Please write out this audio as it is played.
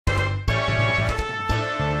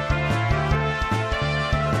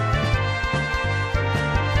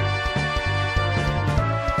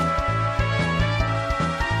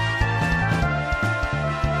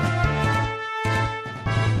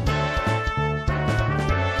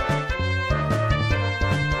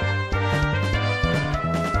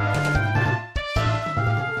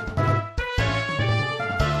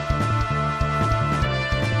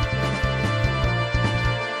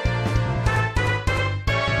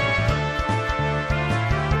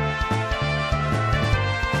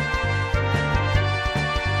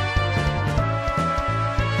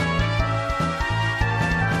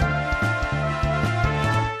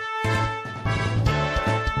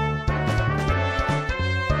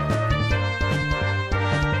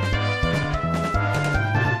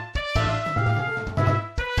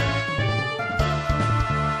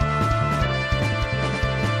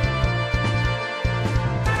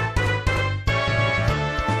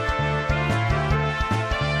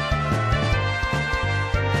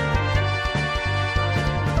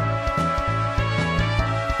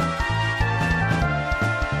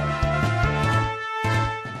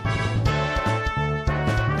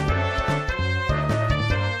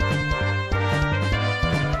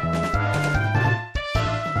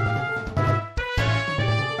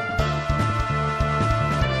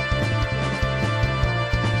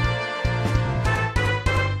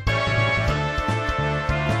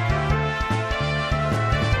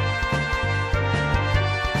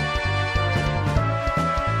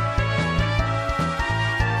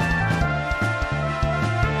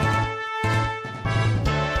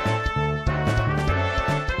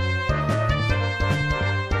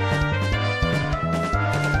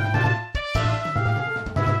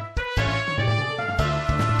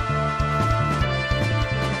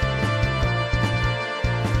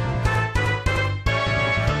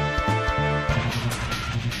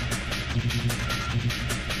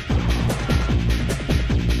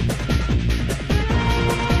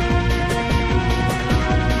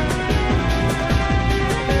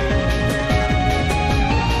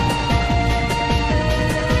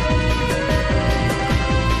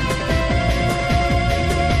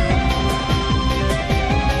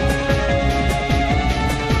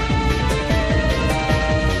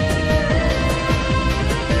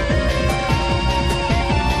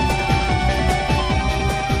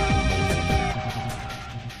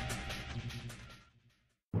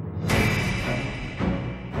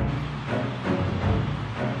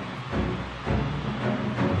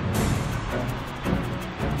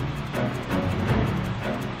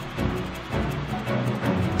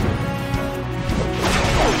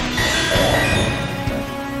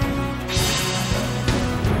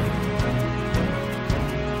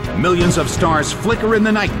Millions of stars flicker in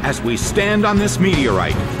the night as we stand on this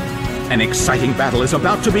meteorite. An exciting battle is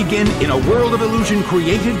about to begin in a world of illusion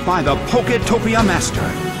created by the Poketopia Master.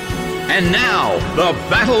 And now, the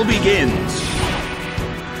battle begins.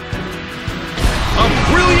 A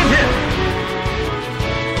brilliant hit!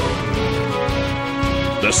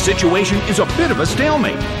 The situation is a bit of a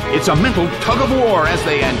stalemate. It's a mental tug-of-war as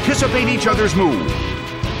they anticipate each other's move.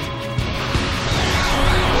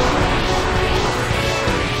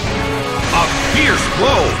 A fierce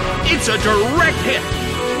blow! It's a direct hit!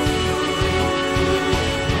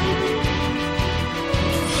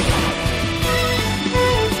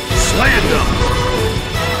 Slammed him!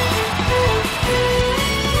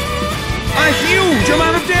 A huge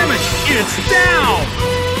amount of damage! It's down!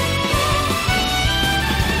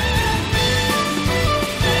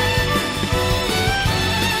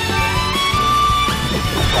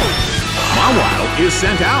 Mawile is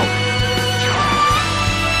sent out.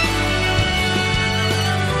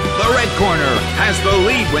 The red corner has the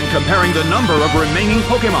lead when comparing the number of remaining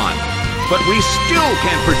Pokémon, but we still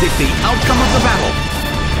can't predict the outcome of the battle.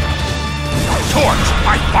 Torch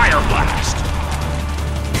by Fire Blast!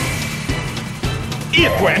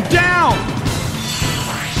 It went down!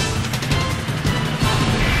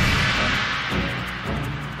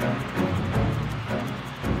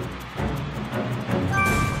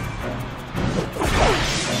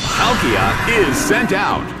 Palkia is sent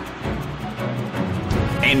out.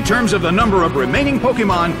 In terms of the number of remaining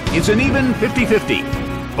Pokémon, it's an even 50-50.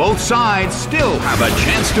 Both sides still have a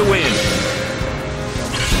chance to win.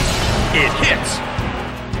 It hits.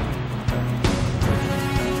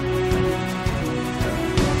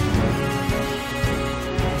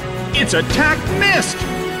 Its attack missed.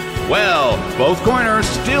 Well, both corners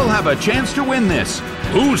still have a chance to win this.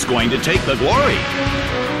 Who's going to take the glory?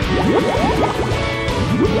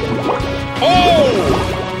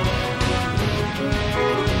 Oh!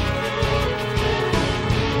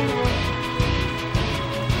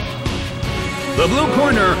 The blue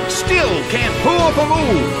corner still can't pull off a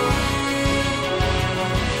move.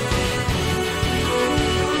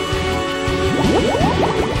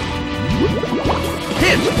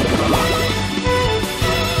 Hit!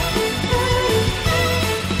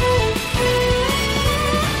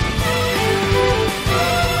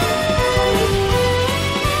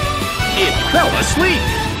 It fell asleep.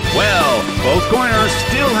 Well, both corners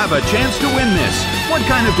still have a chance to win this. What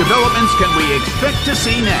kind of developments can we expect to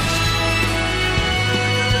see next?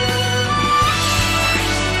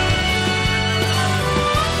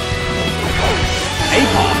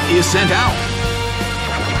 Aipom is sent out.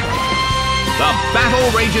 The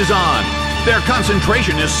battle rages on. Their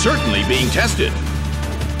concentration is certainly being tested.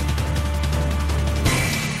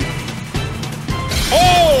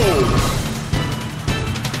 Oh!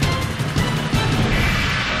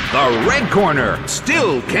 The red corner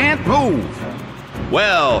still can't move.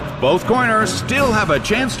 Well, both corners still have a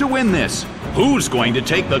chance to win this. Who's going to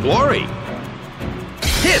take the glory?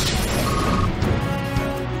 Hit!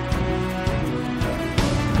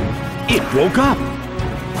 It woke up.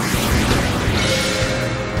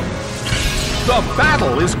 The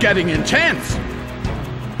battle is getting intense.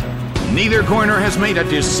 Neither corner has made a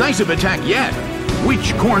decisive attack yet.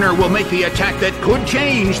 Which corner will make the attack that could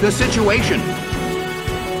change the situation?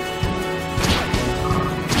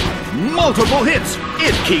 Multiple hits.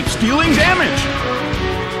 It keeps dealing damage.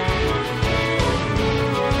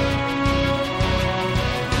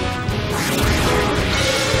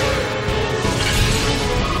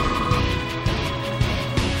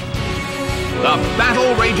 The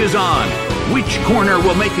battle rages on. Which corner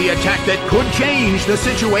will make the attack that could change the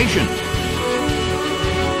situation?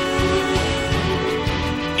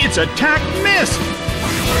 Its attack missed!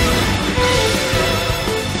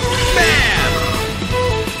 Bam!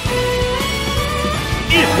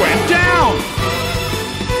 It went down!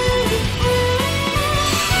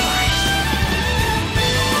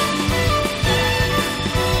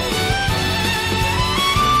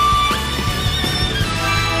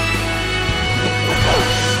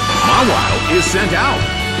 Mawile is sent out.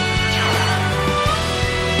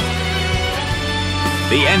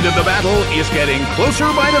 The end of the battle is getting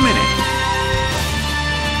closer by the minute.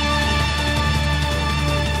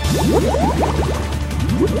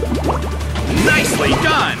 Nicely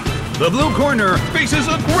done! The blue corner faces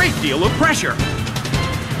a great deal of pressure.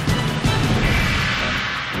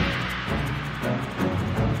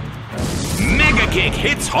 Mega Kick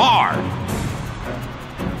hits hard.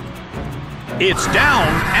 It's down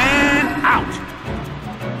and out.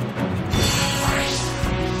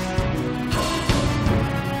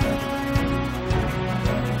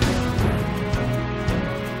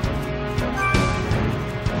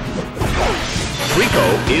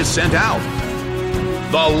 is sent out.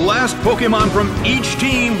 The last Pokémon from each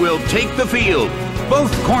team will take the field.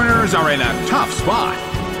 Both corners are in a tough spot.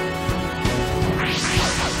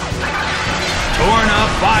 Torn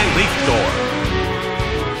up by Leafdor.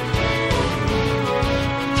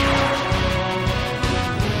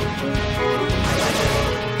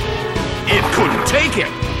 It couldn't take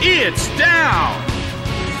it. It's down.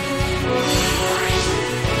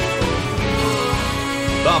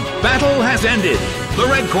 The battle has ended. The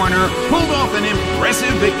red corner pulled off an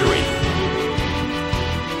impressive victory.